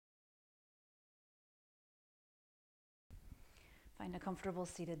Find a comfortable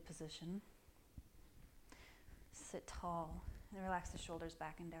seated position. Sit tall and relax the shoulders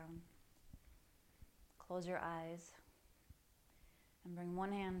back and down. Close your eyes and bring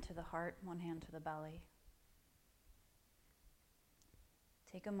one hand to the heart, one hand to the belly.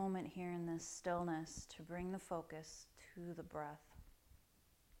 Take a moment here in this stillness to bring the focus to the breath.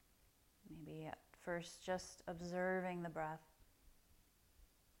 Maybe at first just observing the breath,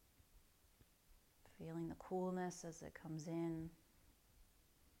 feeling the coolness as it comes in,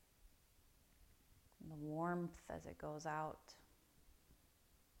 and the warmth as it goes out.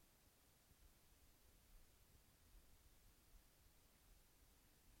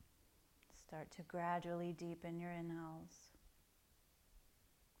 Start to gradually deepen your inhales,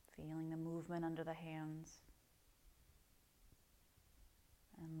 feeling the movement under the hands,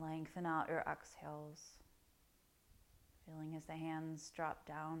 and lengthen out your exhales, feeling as the hands drop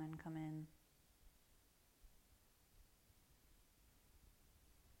down and come in.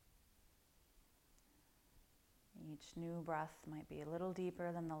 Each new breath might be a little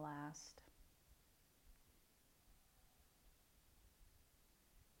deeper than the last.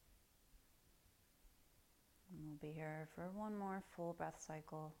 And we'll be here for one more full breath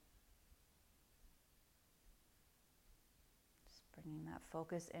cycle. Just bringing that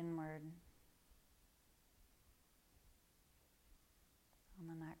focus inward. On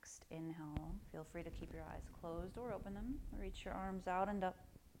the next inhale, feel free to keep your eyes closed or open them. Reach your arms out and up.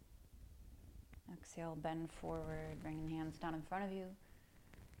 Exhale, bend forward, bringing hands down in front of you.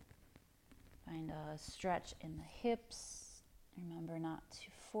 Find a stretch in the hips. Remember not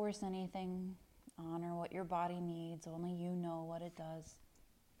to force anything. Honor what your body needs. Only you know what it does.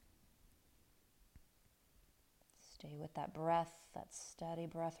 Stay with that breath, that steady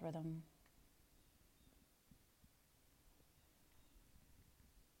breath rhythm.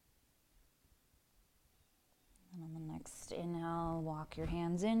 And on the next inhale, walk your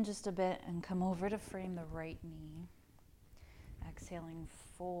hands in just a bit and come over to frame the right knee. Exhaling,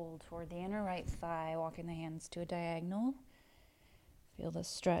 fold toward the inner right thigh, walking the hands to a diagonal. Feel the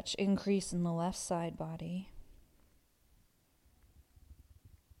stretch increase in the left side body.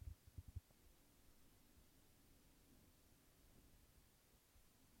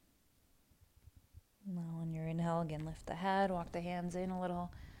 Now on your inhale, again, lift the head, walk the hands in a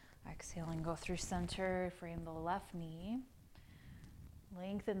little. Exhaling, go through center, frame the left knee.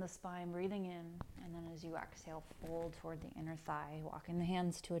 Lengthen the spine, breathing in. And then as you exhale, fold toward the inner thigh, walking the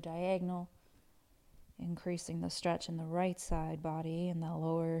hands to a diagonal. Increasing the stretch in the right side body and the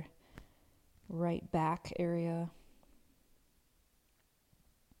lower right back area.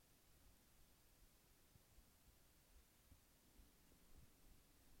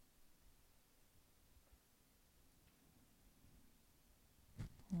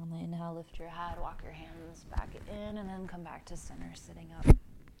 On the inhale, lift your head, walk your hands back in, and then come back to center, sitting up.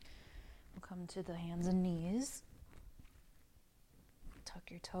 We'll come to the hands and knees. Tuck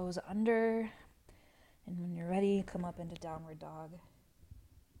your toes under, and when you're ready, come up into downward dog.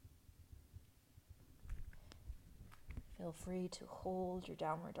 Feel free to hold your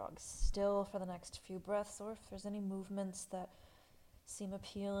downward dog still for the next few breaths, or if there's any movements that seem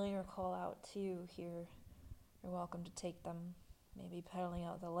appealing or call out to you here, you're welcome to take them. Maybe pedaling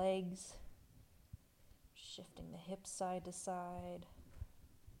out the legs, shifting the hips side to side,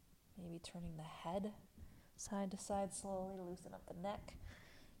 maybe turning the head side to side slowly to loosen up the neck.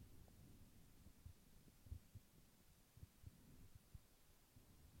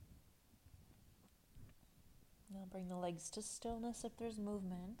 Now bring the legs to stillness if there's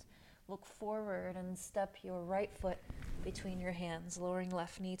movement. Look forward and step your right foot between your hands, lowering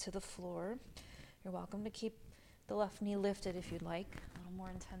left knee to the floor. You're welcome to keep the left knee lifted if you'd like, a little more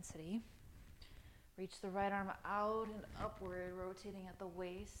intensity. Reach the right arm out and upward, rotating at the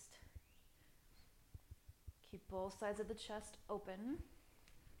waist. Keep both sides of the chest open.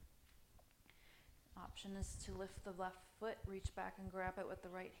 Option is to lift the left foot, reach back and grab it with the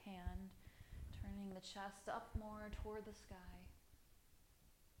right hand, turning the chest up more toward the sky.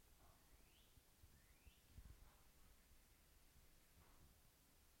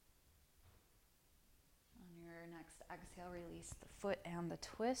 Next exhale, release the foot and the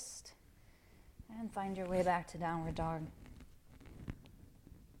twist, and find your way back to downward dog.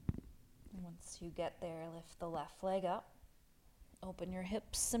 Once you get there, lift the left leg up, open your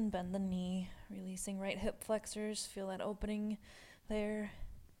hips and bend the knee, releasing right hip flexors. Feel that opening there.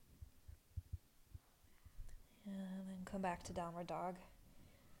 And then come back to downward dog.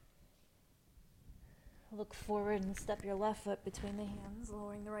 Look forward and step your left foot between the hands,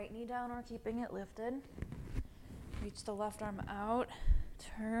 lowering the right knee down or keeping it lifted. Reach the left arm out,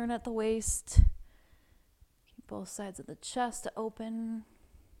 turn at the waist. Keep both sides of the chest open.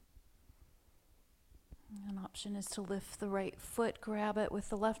 An option is to lift the right foot, grab it with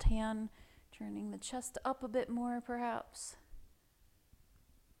the left hand, turning the chest up a bit more perhaps.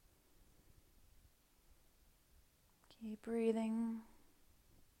 Keep breathing.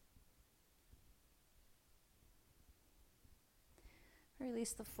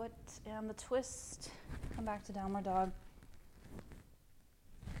 Release the foot and the twist. Come back to downward dog.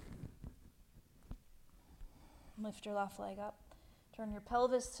 Lift your left leg up. Turn your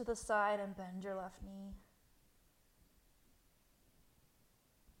pelvis to the side and bend your left knee.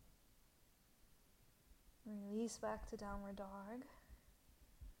 Release back to downward dog.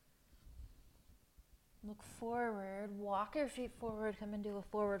 Look forward. Walk your feet forward. Come into a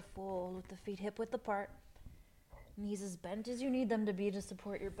forward fold with the feet hip width apart. Knees as bent as you need them to be to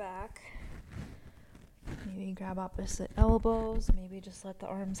support your back. Maybe grab opposite elbows. Maybe just let the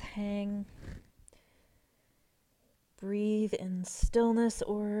arms hang. Breathe in stillness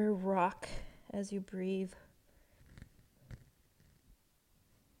or rock as you breathe.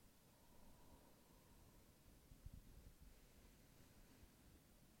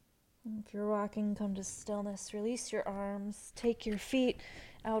 If you're rocking, come to stillness. Release your arms. Take your feet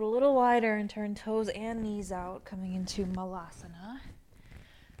out a little wider and turn toes and knees out, coming into Malasana.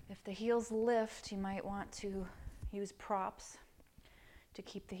 If the heels lift, you might want to use props to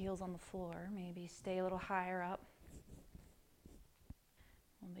keep the heels on the floor. Maybe stay a little higher up.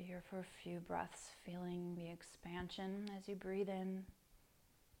 We'll be here for a few breaths, feeling the expansion as you breathe in.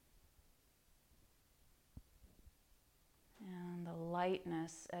 And the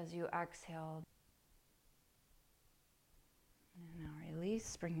lightness as you exhale. And now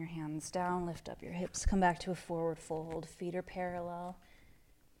release, bring your hands down, lift up your hips, come back to a forward fold. Feet are parallel.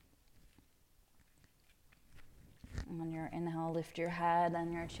 And on your inhale, lift your head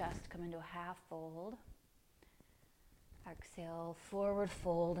and your chest, come into a half fold. Exhale, forward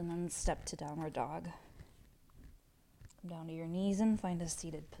fold, and then step to downward dog. Come down to your knees and find a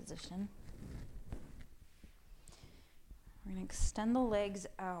seated position. We're going to extend the legs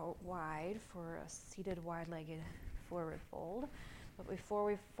out wide for a seated wide-legged forward fold. But before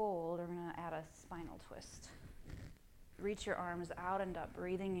we fold, we're going to add a spinal twist. Reach your arms out and up,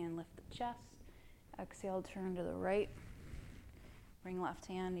 breathing in, lift the chest. Exhale, turn to the right. Bring left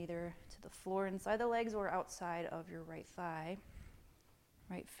hand either to the floor inside the legs or outside of your right thigh.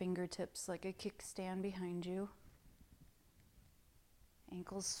 Right fingertips like a kickstand behind you.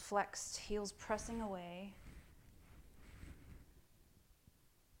 Ankles flexed, heels pressing away.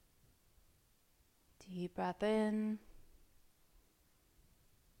 Deep breath in.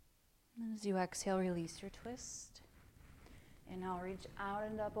 And as you exhale, release your twist. Inhale, reach out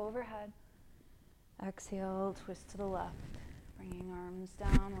and up overhead. Exhale, twist to the left. Bringing arms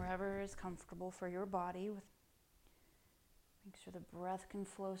down wherever is comfortable for your body. Make sure the breath can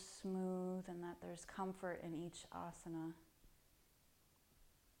flow smooth and that there's comfort in each asana.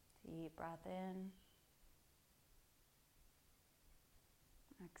 Deep breath in.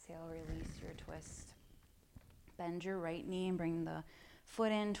 Exhale, release your twist. Bend your right knee and bring the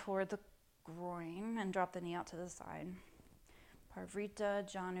foot in toward the groin and drop the knee out to the side. Parvrita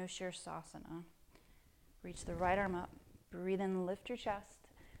Janu Shirsasana. Reach the right arm up. Breathe in, lift your chest.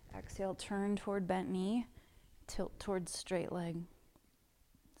 Exhale, turn toward bent knee. Tilt towards straight leg.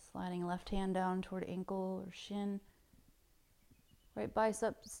 Sliding left hand down toward ankle or shin. Right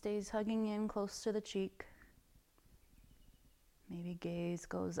bicep stays hugging in close to the cheek. Maybe gaze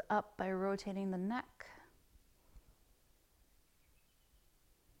goes up by rotating the neck.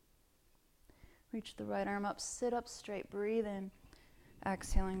 Reach the right arm up, sit up straight, breathe in.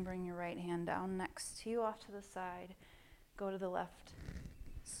 Exhaling, bring your right hand down next to you, off to the side. Go to the left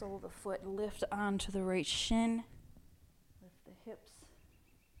sole of the foot, lift onto the right shin. Lift the hips.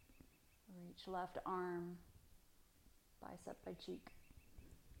 Reach left arm, bicep by cheek.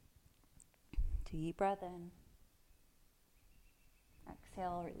 Deep breath in.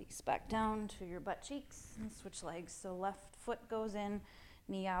 Exhale, release back down to your butt cheeks and switch legs. So left foot goes in,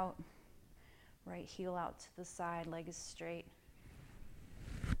 knee out. Right heel out to the side, leg is straight.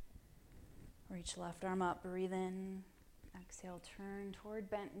 Reach left arm up, breathe in. Exhale, turn toward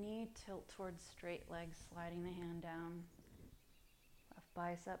bent knee, tilt towards straight leg, sliding the hand down. Left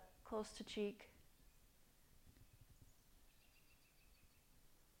bicep close to cheek.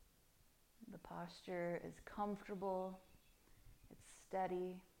 The posture is comfortable, it's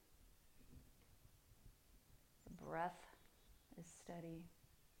steady. The breath is steady.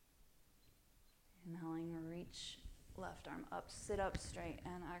 Inhaling, reach left arm up, sit up straight,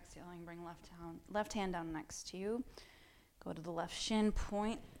 and exhaling, bring left hand down next to you. Go to the left shin,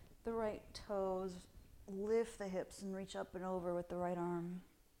 point the right toes, lift the hips and reach up and over with the right arm.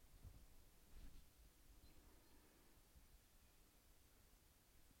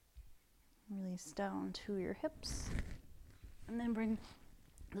 Release down to your hips. And then bring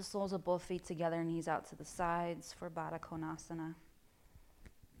the soles of both feet together, knees out to the sides for Baddha Konasana.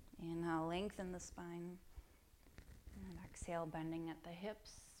 Inhale, lengthen the spine. And exhale, bending at the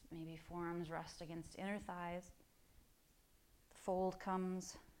hips. Maybe forearms rest against inner thighs. The fold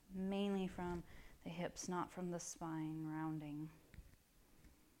comes mainly from the hips, not from the spine, rounding.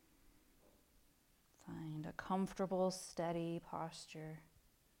 Find a comfortable, steady posture.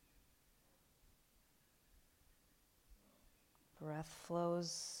 Breath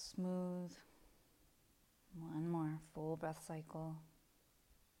flows smooth. One more full breath cycle.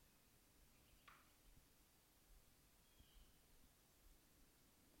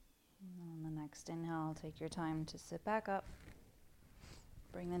 And on the next inhale, take your time to sit back up.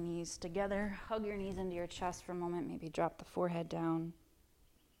 Bring the knees together. Hug your knees into your chest for a moment. Maybe drop the forehead down.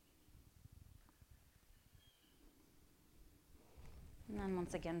 And then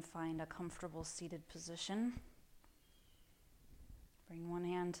once again, find a comfortable seated position. Bring one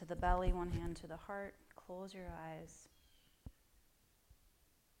hand to the belly, one hand to the heart. Close your eyes.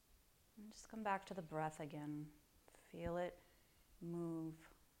 And just come back to the breath again. Feel it move.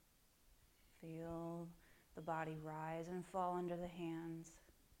 Feel the body rise and fall under the hands.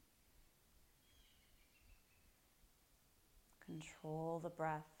 Control the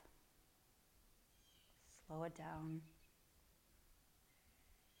breath. Slow it down.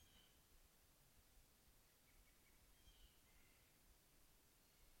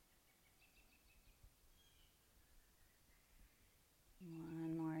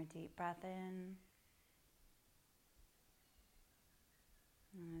 One more deep breath in.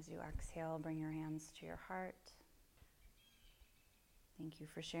 And as you exhale, bring your hands to your heart. Thank you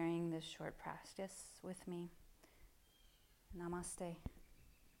for sharing this short practice with me. Namaste.